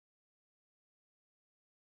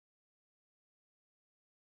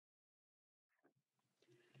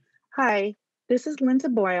Hi, this is Linda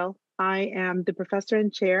Boyle. I am the professor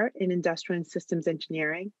and chair in Industrial and Systems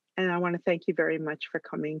Engineering, and I want to thank you very much for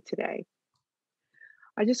coming today.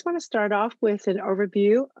 I just want to start off with an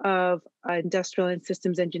overview of Industrial and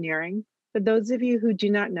Systems Engineering. For those of you who do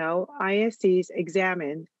not know, ISEs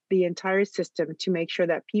examine the entire system to make sure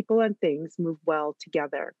that people and things move well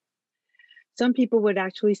together. Some people would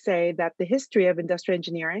actually say that the history of industrial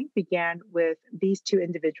engineering began with these two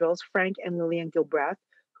individuals, Frank and Lillian Gilbreth,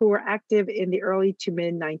 who were active in the early to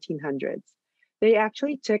mid 1900s. They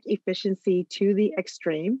actually took efficiency to the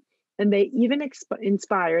extreme, and they even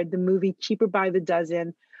inspired the movie Cheaper by the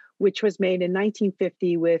Dozen, which was made in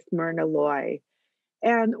 1950 with Myrna Loy.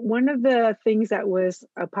 And one of the things that was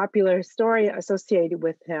a popular story associated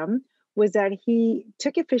with him was that he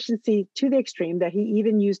took efficiency to the extreme, that he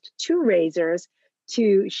even used two razors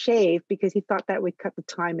to shave because he thought that would cut the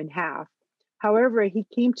time in half. However, he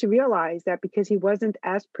came to realize that because he wasn't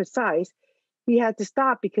as precise, he had to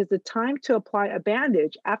stop because the time to apply a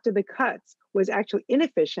bandage after the cuts was actually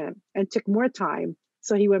inefficient and took more time.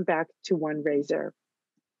 So he went back to one razor.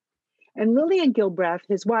 And Lillian Gilbreth,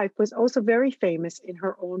 his wife, was also very famous in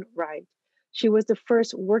her own right. She was the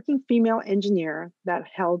first working female engineer that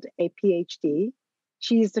held a PhD.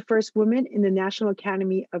 She is the first woman in the National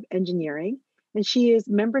Academy of Engineering, and she is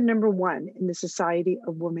member number 1 in the Society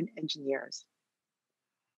of Women Engineers.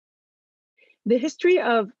 The history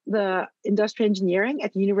of the industrial engineering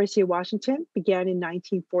at the University of Washington began in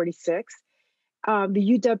 1946.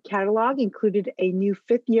 The UW catalog included a new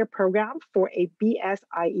 5th-year program for a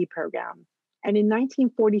BSIE program. And in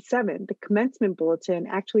 1947, the commencement bulletin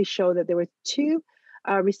actually showed that there were 2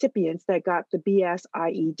 recipients that got the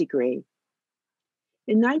BSIE degree.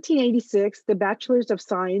 In 1986, the Bachelor's of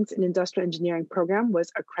Science in Industrial Engineering program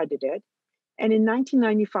was accredited. And in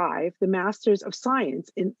 1995, the Master's of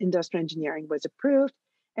Science in Industrial Engineering was approved.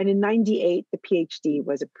 And in 98, the PhD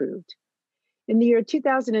was approved. In the year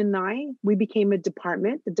 2009, we became a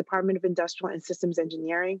department, the Department of Industrial and Systems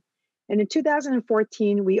Engineering. And in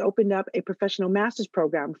 2014, we opened up a professional master's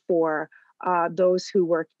program for those who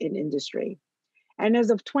work in industry. And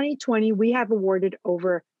as of 2020, we have awarded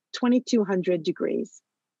over 2,200 degrees.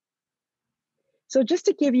 So just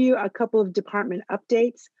to give you a couple of department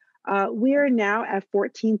updates, we are now at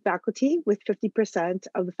 14 faculty, with 50%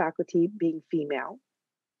 of the faculty being female.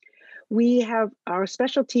 We have our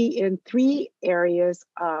specialty in 3 areas: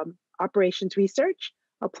 operations research,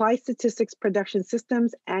 applied statistics, production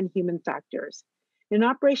systems, and human factors. In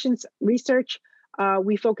operations research,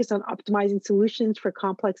 we focus on optimizing solutions for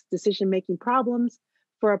complex decision-making problems.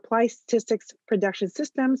 For applied statistics, production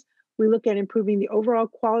systems, we look at improving the overall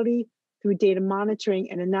quality through data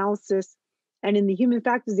monitoring and analysis. And in the human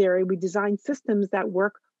factors area, we design systems that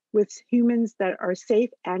work with humans that are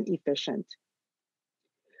safe and efficient.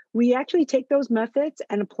 We actually take those methods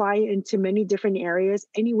and apply it into many different areas,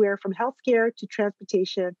 anywhere from healthcare to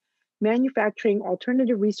transportation, manufacturing,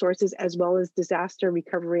 alternative resources, as well as disaster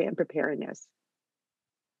recovery and preparedness.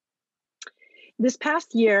 This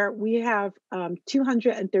past year, we have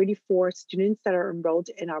 234 students that are enrolled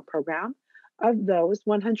in our program. Of those,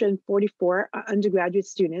 144 are undergraduate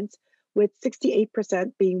students, with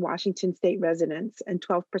 68% being Washington State residents and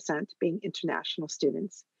 12% being international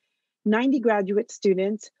students. 90 graduate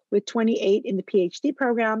students, with 28 in the PhD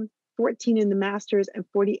program, 14 in the master's, and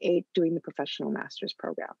 48 doing the professional master's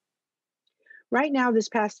program. Right now, this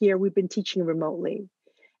past year, we've been teaching remotely.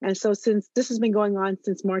 And so since this has been going on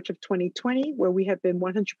since March of 2020, where we have been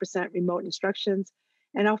 100% remote instructions,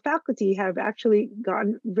 and our faculty have actually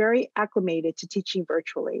gotten very acclimated to teaching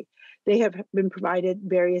virtually. They have been provided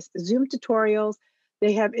various Zoom tutorials.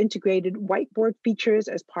 They have integrated whiteboard features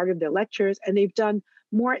as part of their lectures, and they've done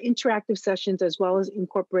more interactive sessions as well as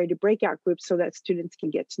incorporated breakout groups so that students can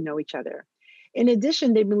get to know each other. In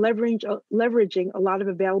addition, they've been leveraging a lot of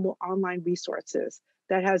available online resources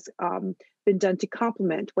that has been done to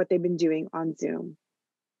complement what they've been doing on Zoom.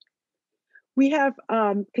 We have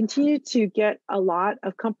continued to get a lot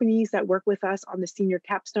of companies that work with us on the senior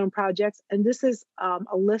capstone projects, and this is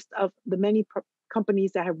a list of the many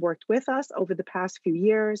companies that have worked with us over the past few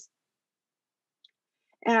years.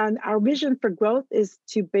 And our vision for growth is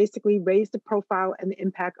to basically raise the profile and the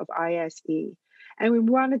impact of ISE. And we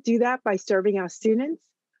want to do that by serving our students,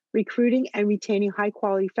 recruiting and retaining high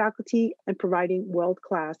quality faculty, and providing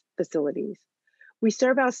world-class facilities. We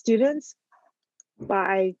serve our students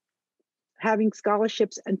by having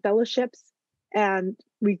scholarships and fellowships, and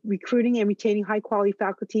recruiting and retaining high quality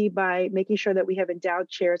faculty by making sure that we have endowed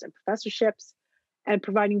chairs and professorships, and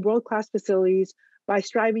providing world-class facilities by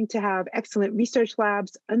striving to have excellent research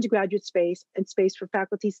labs, undergraduate space, and space for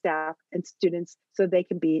faculty, staff, and students so they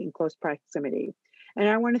can be in close proximity. And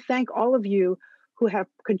I want to thank all of you who have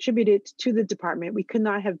contributed to the department. We could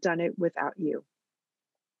not have done it without you.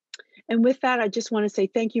 And with that, I just want to say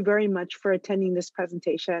thank you very much for attending this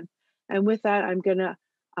presentation. And with that, I'm going to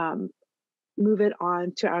move it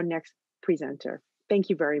on to our next presenter. Thank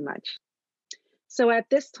you very much. So at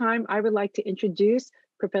this time, I would like to introduce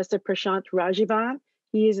Professor Prashant Rajivan.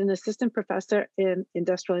 He is an assistant professor in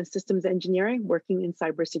industrial and systems engineering working in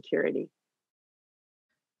cybersecurity.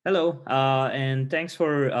 Hello, and thanks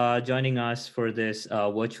for joining us for this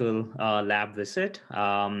virtual lab visit.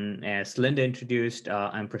 As Linda introduced,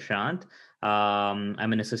 I'm Prashant.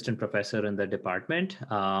 I'm an assistant professor in the department,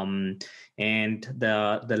 and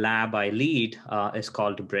the lab I lead is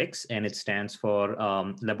called BRICS, and it stands for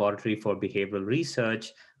Laboratory for Behavioral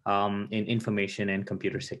Research in Information and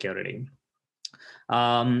Computer Security.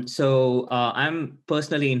 I'm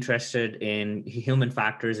personally interested in human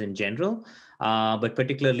factors in general, but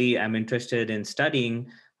particularly I'm interested in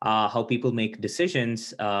studying how people make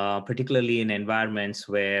decisions, particularly in environments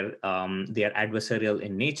where they are adversarial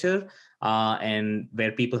in nature and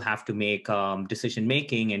where people have to make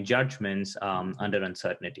decision-making and judgments under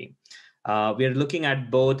uncertainty. We are looking at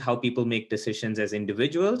both how people make decisions as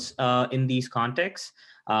individuals in these contexts,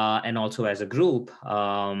 and also as a group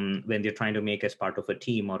when they're trying to make as part of a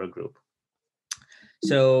team or a group.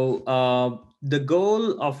 So the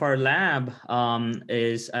goal of our lab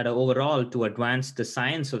is overall to advance the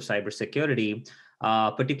science of cybersecurity,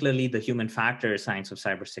 particularly the human factor science of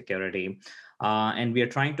cybersecurity. And we are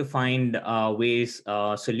trying to find ways,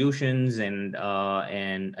 solutions, and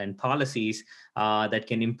policies that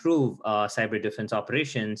can improve cyber defense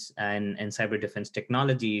operations and cyber defense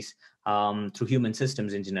technologies through human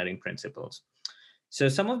systems engineering principles. So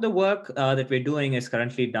some of the work that we're doing is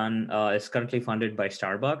currently funded by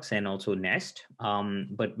Starbucks and also Nest,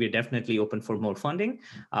 but we're definitely open for more funding.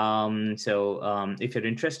 If you're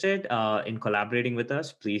interested in collaborating with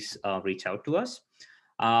us, please reach out to us.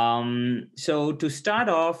 So to start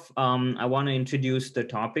off, I want to introduce the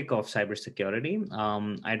topic of cybersecurity.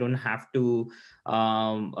 I don't have to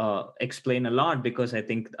explain a lot because I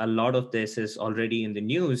think a lot of this is already in the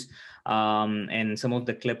news. And some of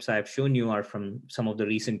the clips I've shown you are from some of the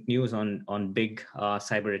recent news on big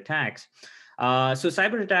cyber attacks. So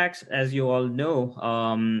cyber attacks, as you all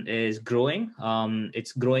know, is growing.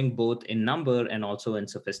 It's growing both in number and also in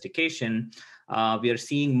sophistication. We are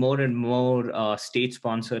seeing more and more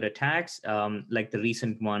state-sponsored attacks, like the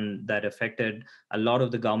recent one that affected a lot of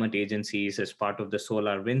the government agencies as part of the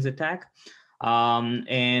SolarWinds attack.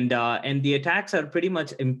 And the attacks are pretty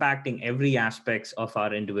much impacting every aspects of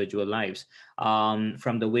our individual lives,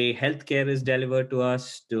 from the way healthcare is delivered to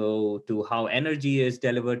us, to how energy is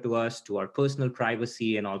delivered to us, to our personal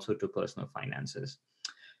privacy, and also to personal finances.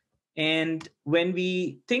 And when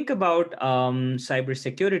we think about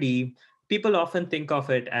cybersecurity, people often think of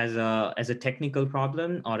it as a technical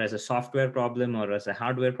problem, or as a software problem, or as a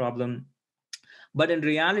hardware problem. But in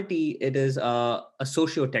reality, it is a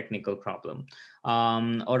socio-technical problem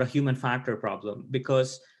or a human factor problem,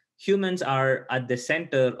 because humans are at the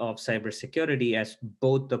center of cybersecurity as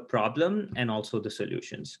both the problem and also the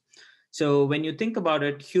solutions. So when you think about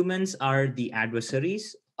it, humans are the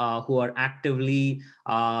adversaries who are actively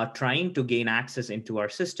trying to gain access into our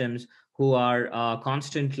systems, who are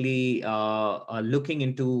constantly looking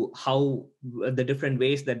into how the different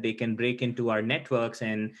ways that they can break into our networks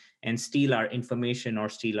and steal our information or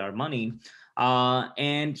steal our money.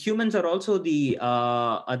 And humans are also the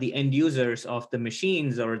end users of the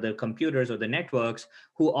machines or the computers or the networks,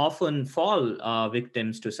 who often fall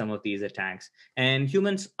victims to some of these attacks. And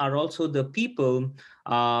humans are also the people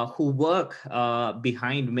who work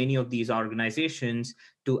behind many of these organizations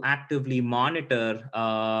to actively monitor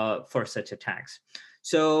for such attacks.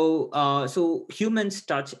 So humans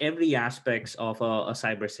touch every aspects of a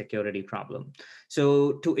cybersecurity problem.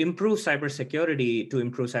 So to improve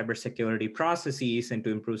cybersecurity processes, and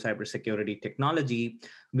to improve cybersecurity technology,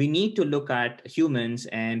 we need to look at humans,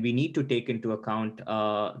 and we need to take into account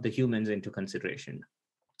the humans into consideration.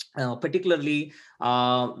 Particularly,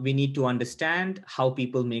 we need to understand how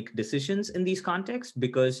people make decisions in these contexts,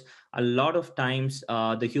 because a lot of times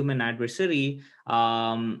the human adversary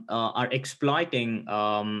are exploiting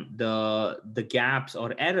the gaps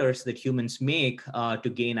or errors that humans make to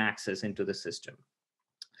gain access into the system.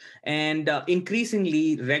 And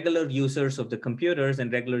increasingly, regular users of the computers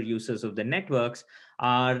and regular users of the networks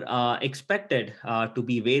are expected to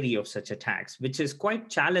be wary of such attacks, which is quite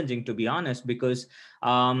challenging, to be honest, because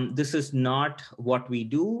this is not what we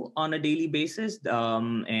do on a daily basis.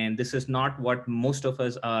 And this is not what most of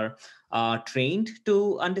us are trained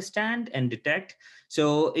to understand and detect.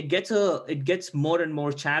 So it gets more and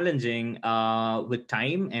more challenging with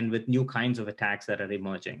time and with new kinds of attacks that are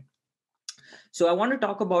emerging. So I want to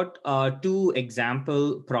talk about two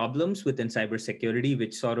example problems within cybersecurity,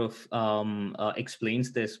 which sort of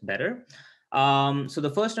explains this better. So the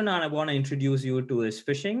first one I want to introduce you to is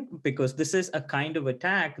phishing, because this is a kind of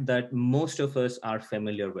attack that most of us are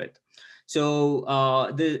familiar with. So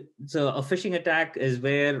a phishing attack is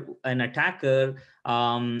where an attacker,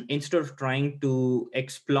 instead of trying to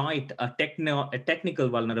exploit a technical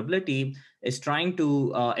vulnerability, is trying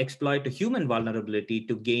to exploit a human vulnerability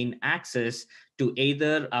to gain access to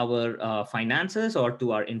either our finances or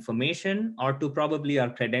to our information or to probably our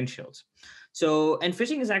credentials. So, and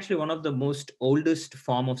phishing is actually one of the most oldest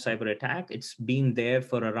form of cyber attack. It's been there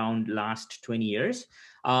for around last 20 years.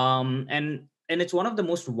 And it's one of the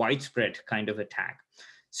most widespread kind of attack.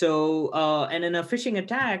 So, and in a phishing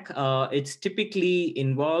attack, it's typically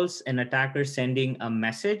involves an attacker sending a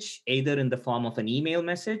message, either in the form of an email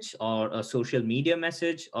message or a social media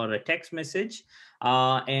message or a text message.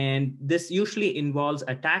 And this usually involves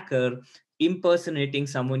attacker impersonating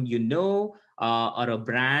someone or a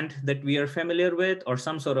brand that we are familiar with, or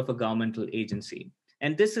some sort of a governmental agency.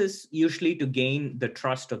 And this is usually to gain the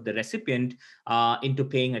trust of the recipient into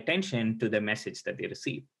paying attention to the message that they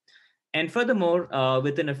receive. And furthermore,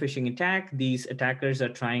 within a phishing attack, these attackers are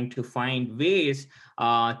trying to find ways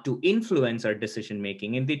to influence our decision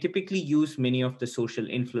making. And they typically use many of the social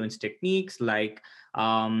influence techniques, like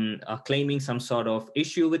claiming some sort of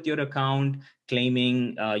issue with your account,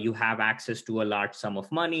 claiming you have access to a large sum of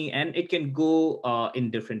money, and it can go in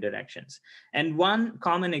different directions. And one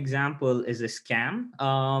common example is a scam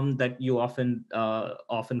that you often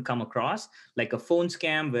come across, like a phone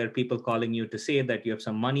scam where people calling you to say that you have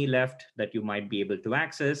some money left that you might be able to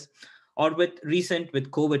access. Or with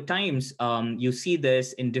COVID times, you see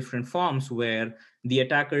this in different forms where the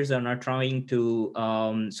attackers are not trying to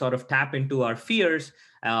sort of tap into our fears,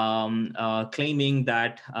 claiming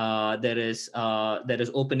that there is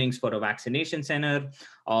openings for a vaccination center,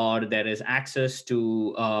 or there is access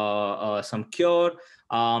to some cure.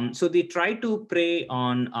 So they try to prey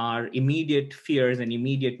on our immediate fears and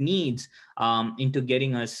immediate needs into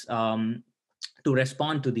getting us to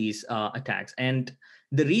respond to these attacks. And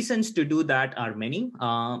the reasons to do that are many.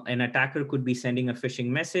 An attacker could be sending a phishing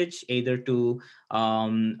message either to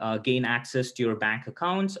gain access to your bank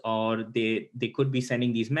accounts, or they could be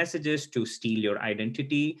sending these messages to steal your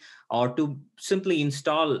identity, or to simply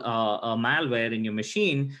install a malware in your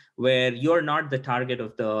machine where you're not the target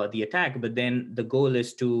of the attack, but then the goal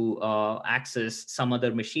is to access some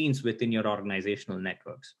other machines within your organizational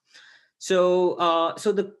networks. So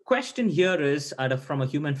the question here is, from a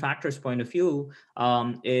human factors point of view,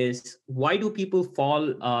 is why do people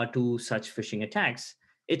fall to such phishing attacks?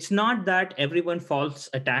 It's not that everyone falls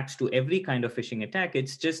attacks to every kind of phishing attack.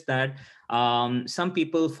 It's just that some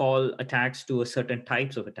people fall attacks to a certain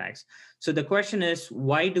types of attacks. So the question is,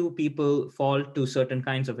 why do people fall to certain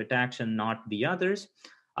kinds of attacks and not the others?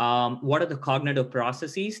 What are the cognitive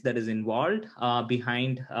processes that is involved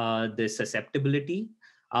behind this susceptibility?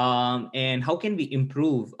 And how can we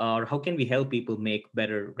improve, or how can we help people make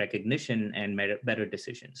better recognition and better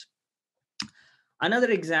decisions?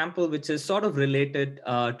 Another example, which is sort of related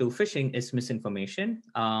to phishing, is misinformation.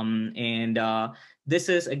 And this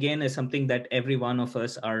is something that every one of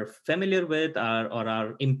us are familiar with, or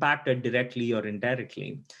are impacted directly or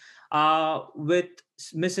indirectly. With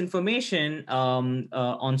misinformation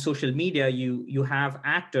on social media, you have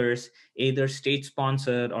actors, either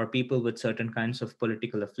state-sponsored or people with certain kinds of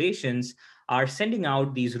political affiliations, are sending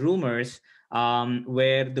out these rumors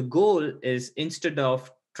where the goal is, instead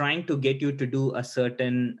of trying to get you to do a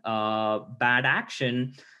certain bad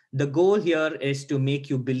action, the goal here is to make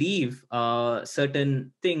you believe a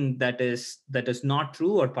certain thing that is not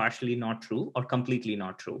true, or partially not true, or completely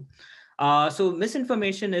not true. So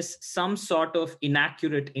misinformation is some sort of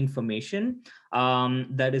inaccurate information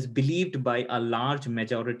that is believed by a large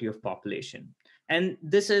majority of population. And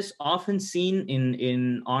this is often seen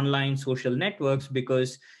in online social networks,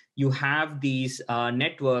 because you have these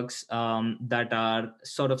networks that are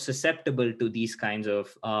sort of susceptible to these kinds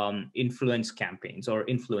of influence campaigns or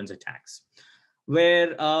influence attacks.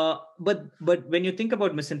 But when you think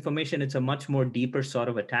about misinformation, it's a much more deeper sort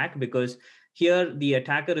of attack, because Here, the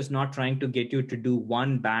attacker is not trying to get you to do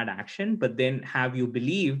one bad action, but then have you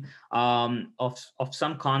believe of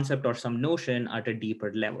some concept or some notion at a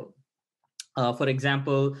deeper level. For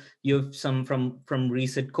example, you have some from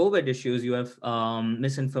recent COVID issues. You have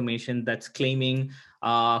misinformation that's claiming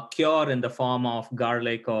cure in the form of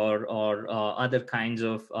garlic or other kinds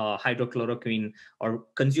of hydrochloroquine, or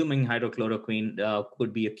consuming hydrochloroquine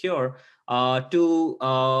could be a cure,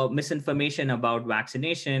 to misinformation about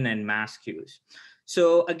vaccination and mask use.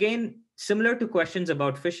 So again, similar to questions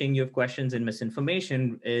about phishing, you have questions in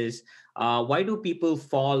misinformation is why do people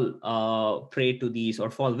fall prey to these or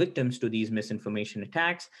fall victims to these misinformation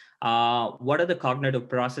attacks? What are the cognitive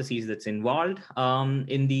processes that's involved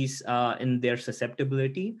in these in their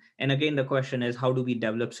susceptibility? And again, the question is, how do we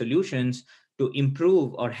develop solutions to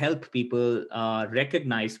improve or help people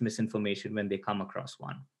recognize misinformation when they come across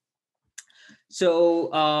one?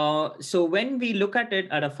 So when we look at it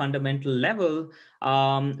at a fundamental level,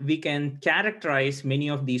 we can characterize many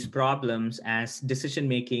of these problems as decision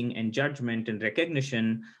making and judgment and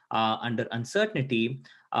recognition under uncertainty,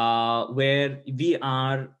 where we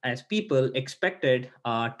are, as people, expected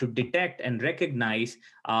to detect and recognize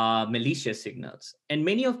malicious signals. And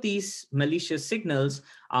many of these malicious signals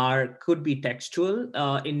could be textual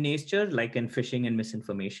in nature, like in phishing and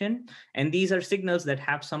misinformation. And these are signals that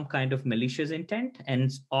have some kind of malicious intent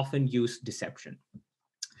and often use deception.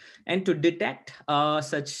 And to detect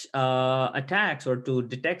such attacks, or to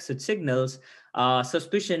detect such signals,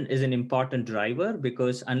 suspicion is an important driver,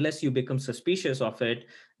 because unless you become suspicious of it,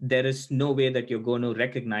 there is no way that you're going to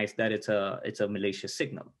recognize that it's a malicious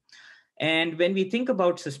signal. And when we think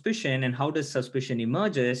about suspicion and how does suspicion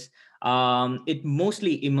emerges, it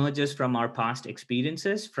mostly emerges from our past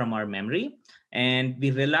experiences, from our memory. And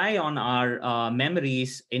we rely on our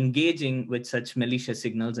memories engaging with such malicious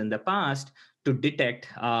signals in the past to detect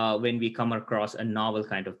when we come across a novel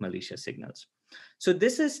kind of malicious signals. So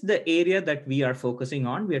this is the area that we are focusing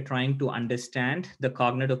on. We are trying to understand the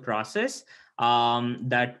cognitive process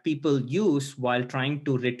that people use while trying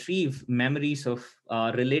to retrieve memories of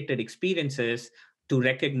related experiences to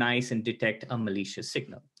recognize and detect a malicious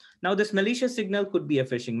signal. Now, this malicious signal could be a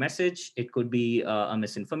phishing message, it could be a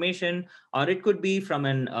misinformation, or it could be from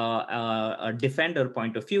a defender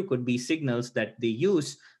point of view, could be signals that they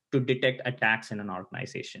use to detect attacks in an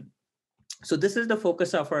organization. So this is the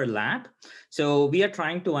focus of our lab. So we are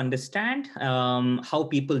trying to understand how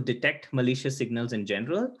people detect malicious signals in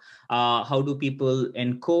general. How do people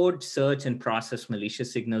encode, search, and process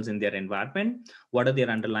malicious signals in their environment? What are their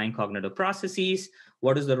underlying cognitive processes?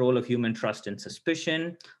 What is the role of human trust and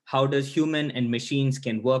suspicion? How does human and machines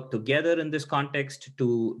can work together in this context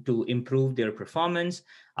to improve their performance?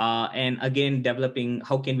 And again, developing,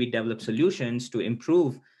 how can we develop solutions to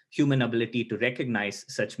improve human ability to recognize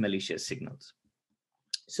such malicious signals?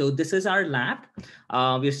 So this is our lab.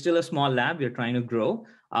 We're still a small lab. We're trying to grow.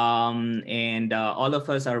 And all of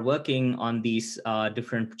us are working on these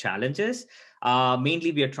different challenges.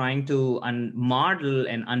 Mainly, we are trying to model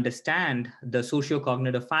and understand the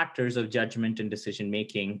socio-cognitive factors of judgment and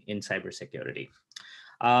decision-making in cybersecurity.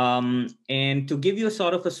 And to give you a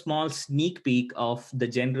sort of a small sneak peek of the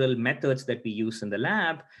general methods that we use in the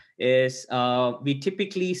lab is we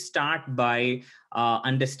typically start by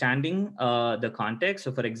understanding the context.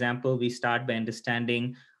 So for example, we start by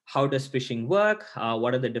understanding how does phishing work,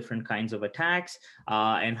 what are the different kinds of attacks,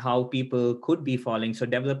 and how people could be falling. So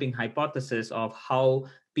developing hypothesis of how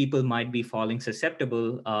people might be falling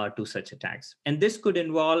susceptible to such attacks. And this could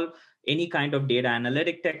involve any kind of data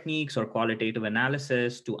analytic techniques or qualitative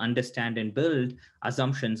analysis to understand and build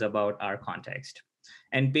assumptions about our context.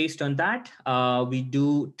 And based on that, we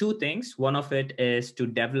do two things. One of it is to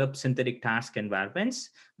develop synthetic task environments,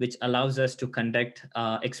 which allows us to conduct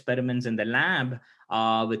experiments in the lab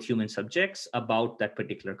with human subjects about that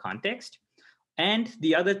particular context. And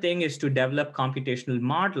the other thing is to develop computational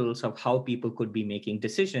models of how people could be making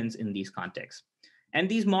decisions in these contexts. And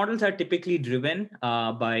these models are typically driven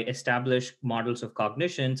by established models of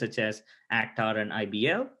cognition, such as ACT-R and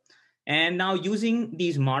IBL. And now using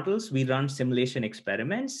these models, we run simulation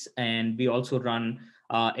experiments, and we also run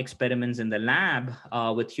experiments in the lab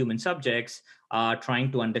with human subjects,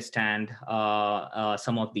 trying to understand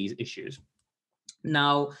some of these issues.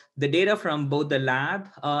 Now, the data from both the lab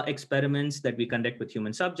experiments that we conduct with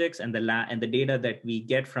human subjects and the data that we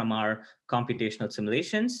get from our computational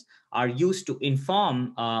simulations are used to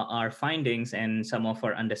inform our findings and some of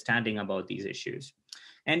our understanding about these issues.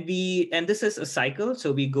 And this is a cycle.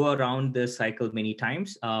 So we go around this cycle many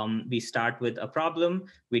times. We start with a problem,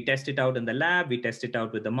 we test it out in the lab, we test it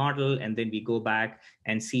out with the model, and then we go back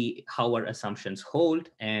and see how our assumptions hold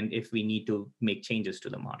and if we need to make changes to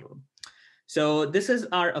the model. So this is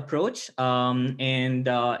our approach, and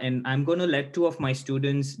I'm going to let two of my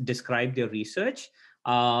students describe their research,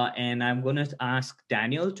 and I'm going to ask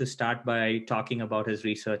Daniel to start by talking about his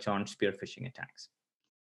research on spear phishing attacks.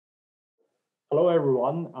 Hello,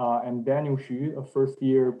 everyone. I'm Daniel Xu, a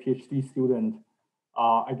first-year PhD student.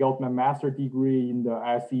 I got my master's degree in the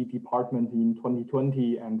ISE department in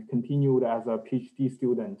 2020 and continued as a PhD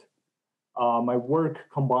student. My work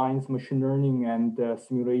combines machine learning and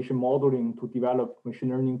simulation modeling to develop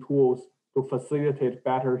machine learning tools to facilitate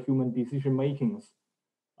better human decision makings.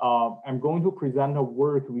 I'm going to present a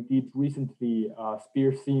work we did recently,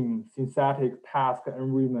 spear SIM, synthetic task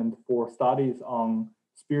enrichment for studies on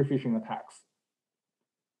spear phishing attacks.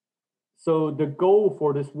 So the goal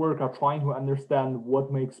for this work are trying to understand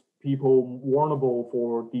what makes people vulnerable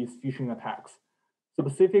for these phishing attacks,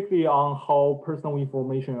 specifically on how personal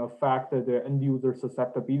information affect the end user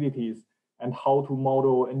susceptibilities and how to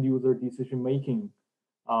model end user decision making.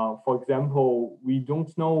 For example, we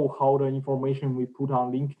don't know how the information we put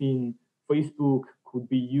on LinkedIn, Facebook could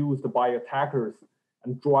be used by attackers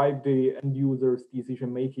and drive the end user's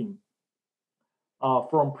decision making.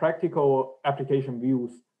 From practical application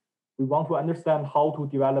views, we want to understand how to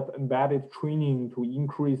develop embedded training to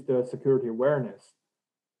increase the security awareness.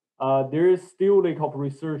 There is still lack of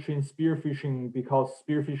research in spear phishing because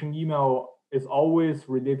spear phishing email is always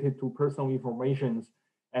related to personal information,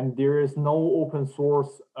 and there is no open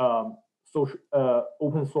source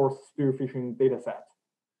spear phishing dataset.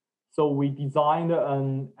 So we designed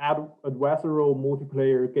an adversarial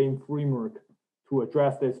multiplayer game framework to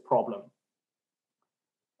address this problem.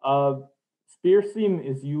 Spear Sim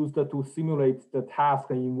is used to simulate the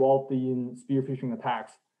task involved in spear phishing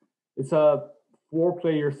attacks. It's a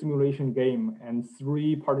 4-player simulation game, and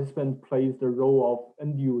 3 participants plays the role of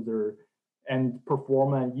end user and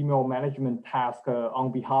perform an email management task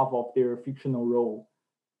on behalf of their fictional role.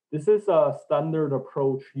 This is a standard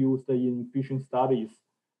approach used in phishing studies.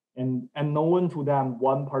 And unknown to them,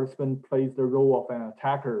 one participant plays the role of an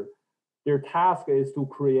attacker. Their task is to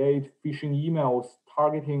create phishing emails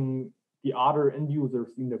targeting the other end users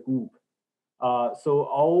in the group. So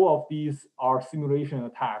all of these are simulation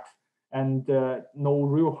attacks and no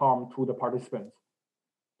real harm to the participants.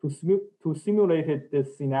 To simulate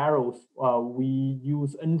these scenarios, we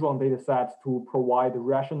use Enron datasets to provide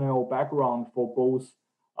rational background for both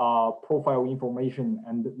profile information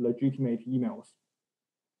and legitimate emails.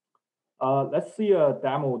 Let's see a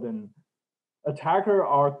demo then. Attackers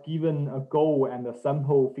are given a goal and a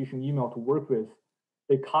sample phishing email to work with.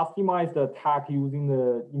 They customize the attack using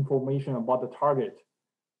the information about the target.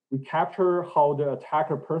 We capture how the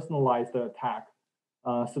attacker personalized the attack,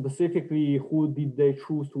 specifically who did they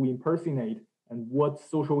choose to impersonate and what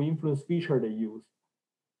social influence feature they use.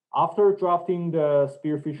 After drafting the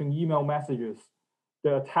spear phishing email messages,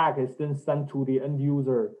 the attack is then sent to the end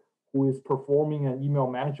user who is performing an email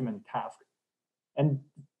management task. And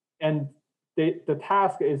the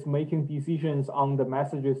task is making decisions on the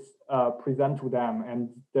messages present to them, and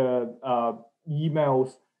the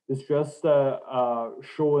emails is just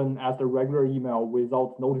shown as the regular email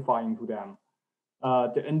without notifying to them.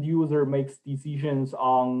 The end user makes decisions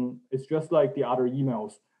on, it's just like the other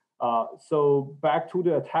emails. So back to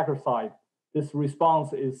the attacker side, this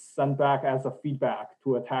response is sent back as a feedback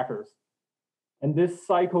to attackers. And this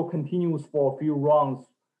cycle continues for a few rounds.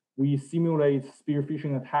 We simulate spear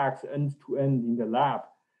phishing attacks end-to-end in the lab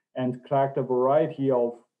and collect a variety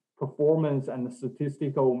of performance and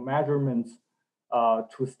statistical measurements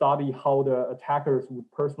to study how the attackers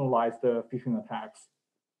would personalize the phishing attacks.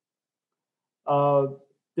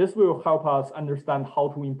 This will help us understand how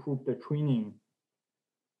to improve the training.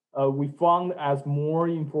 We found as more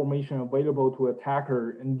information available to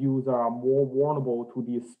attacker, end users are more vulnerable to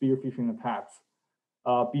these spear phishing attacks.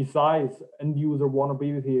 Besides, end user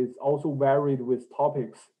vulnerability is also varied with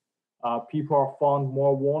topics. People are found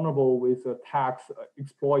more vulnerable with attacks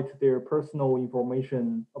exploit their personal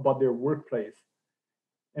information about their workplace.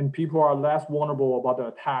 And people are less vulnerable about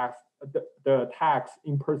the attacks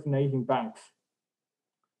impersonating banks.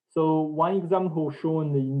 So one example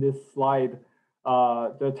shown in this slide,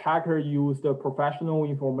 the attacker used professional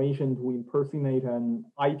information to impersonate an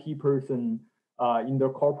IT person in the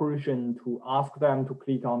corporation to ask them to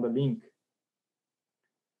click on the link.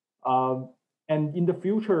 And in the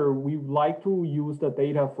future, we would like to use the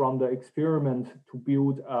data from the experiment to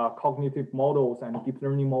build cognitive models and deep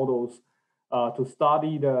learning models to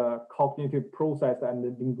study the cognitive process and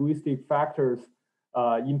the linguistic factors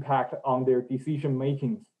impact on their decision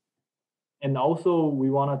makings. And also, we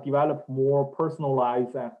want to develop more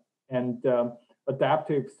personalized and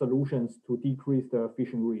adaptive solutions to decrease the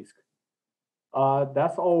phishing risk.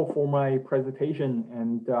 That's all for my presentation,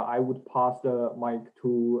 and I would pass the mic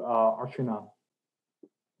to Archana.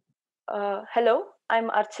 Hello, I'm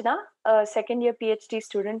Archana, a second-year PhD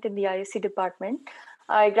student in the ISE department.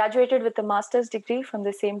 I graduated with a master's degree from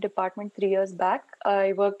the same department 3 years back.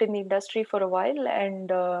 I worked in the industry for a while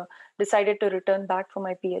and decided to return back for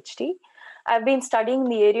my PhD. I've been studying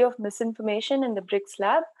the area of misinformation in the BRICS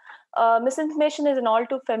lab. Misinformation is an all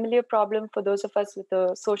too familiar problem for those of us with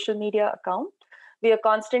a social media account. We are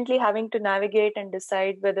constantly having to navigate and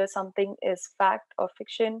decide whether something is fact or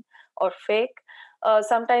fiction or fake.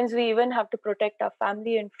 Sometimes we even have to protect our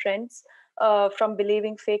family and friends from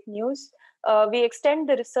believing fake news. We extend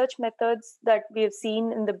the research methods that we have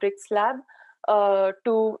seen in the BRICS lab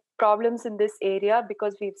to problems in this area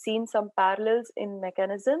because we've seen some parallels in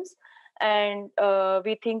mechanisms. And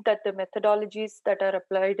we think that the methodologies that are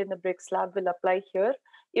applied in the BRICS lab will apply here,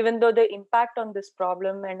 even though the impact on this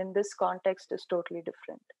problem and in this context is totally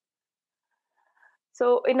different.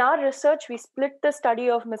 So in our research, we split the study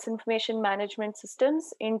of misinformation management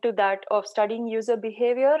systems into that of studying user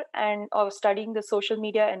behavior and of studying the social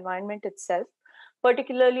media environment itself.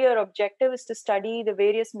 Particularly, our objective is to study the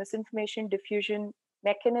various misinformation diffusion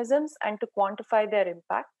mechanisms and to quantify their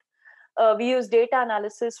impact. We use data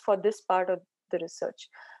analysis for this part of the research.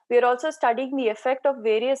 We are also studying the effect of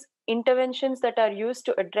various interventions that are used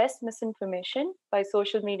to address misinformation by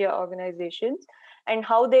social media organizations and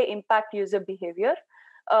how they impact user behavior.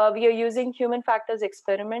 We are using human factors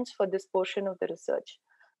experiments for this portion of the research.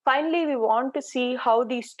 Finally, we want to see how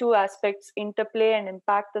these two aspects interplay and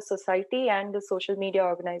impact the society and the social media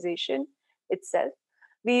organization itself.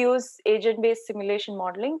 We use agent-based simulation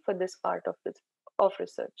modeling for this part of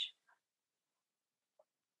research.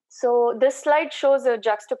 So this slide shows a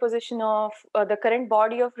juxtaposition of the current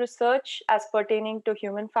body of research as pertaining to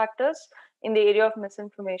human factors in the area of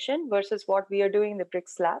misinformation versus what we are doing in the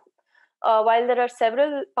BRICS lab. While there are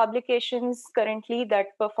several publications currently that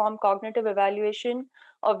perform cognitive evaluation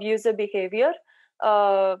of user behavior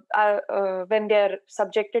when they're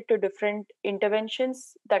subjected to different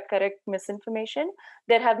interventions that correct misinformation,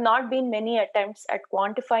 there have not been many attempts at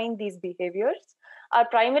quantifying these behaviors. Our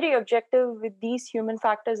primary objective with these human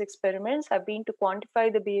factors experiments have been to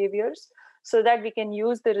quantify the behaviors so that we can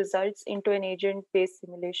use the results into an agent-based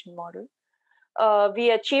simulation model.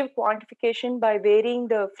 We achieve quantification by varying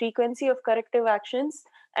the frequency of corrective actions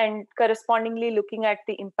and correspondingly looking at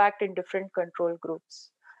the impact in different control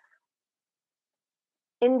groups.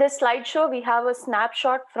 In this slideshow, we have a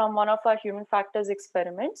snapshot from one of our human factors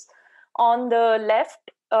experiments. On the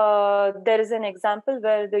left, there is an example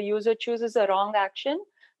where the user chooses a wrong action,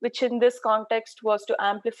 which in this context was to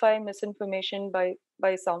amplify misinformation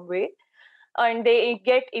by some way. And they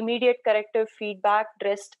get immediate corrective feedback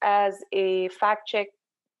dressed as a fact check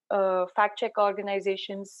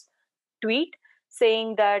organization's tweet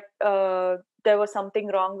saying that there was something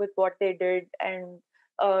wrong with what they did and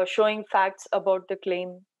showing facts about the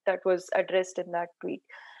claim that was addressed in that tweet.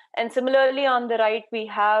 And similarly, on the right, we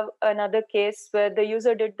have another case where the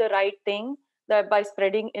user did the right thing by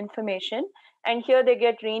spreading information. And here they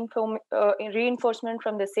get reinforcement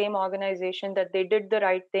from the same organization that they did the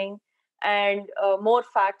right thing and more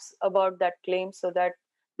facts about that claim so that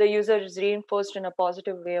the user is reinforced in a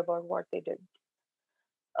positive way about what they did.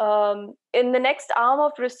 In the next arm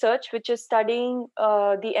of research, which is studying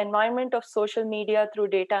the environment of social media through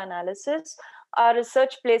data analysis, our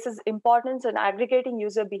research places importance on aggregating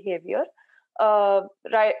user behavior.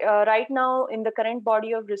 Right now, in the current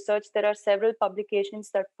body of research, there are several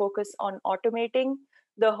publications that focus on automating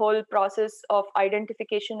the whole process of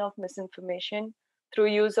identification of misinformation through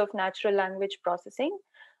use of natural language processing.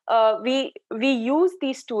 We use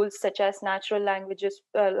these tools such as natural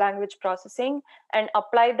language processing and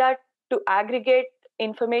apply that to aggregate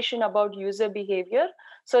information about user behavior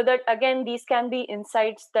so that, again, these can be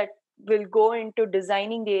insights that will go into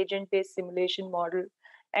designing the agent-based simulation model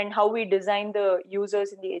and how we design the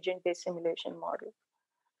users in the agent-based simulation model.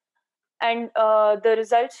 And the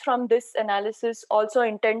results from this analysis also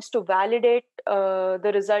intends to validate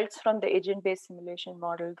the results from the agent-based simulation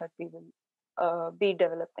model that we will be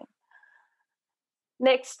developing.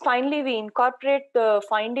 Next, finally, we incorporate the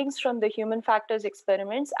findings from the human factors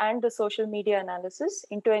experiments and the social media analysis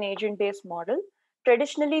into an agent-based model.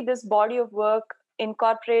 Traditionally, this body of work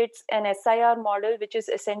incorporates an SIR model, which is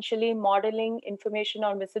essentially modeling information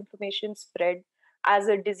or misinformation spread as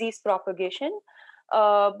a disease propagation.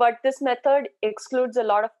 But this method excludes a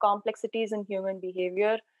lot of complexities in human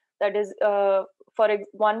behavior. That is,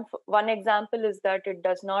 one example is that it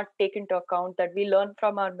does not take into account that we learn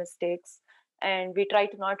from our mistakes and we try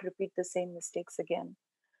to not repeat the same mistakes again.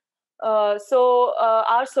 Our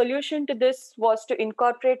solution to this was to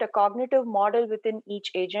incorporate a cognitive model within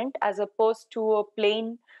each agent as opposed to a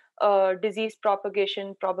plain disease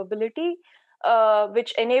propagation probability,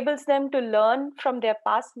 which enables them to learn from their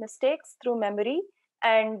past mistakes through memory,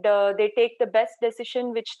 and they take the best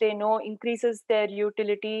decision which they know increases their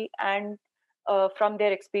utility, and from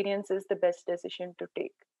their experiences the best decision to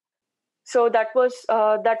take. So that was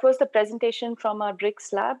the presentation from our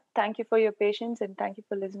BRICS lab. Thank you for your patience and thank you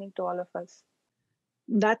for listening to all of us.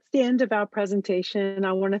 That's the end of our presentation.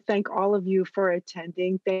 I want to thank all of you for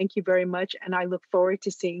attending. Thank you very much, and I look forward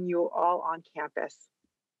to seeing you all on campus.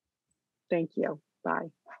 Thank you.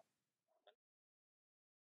 Bye.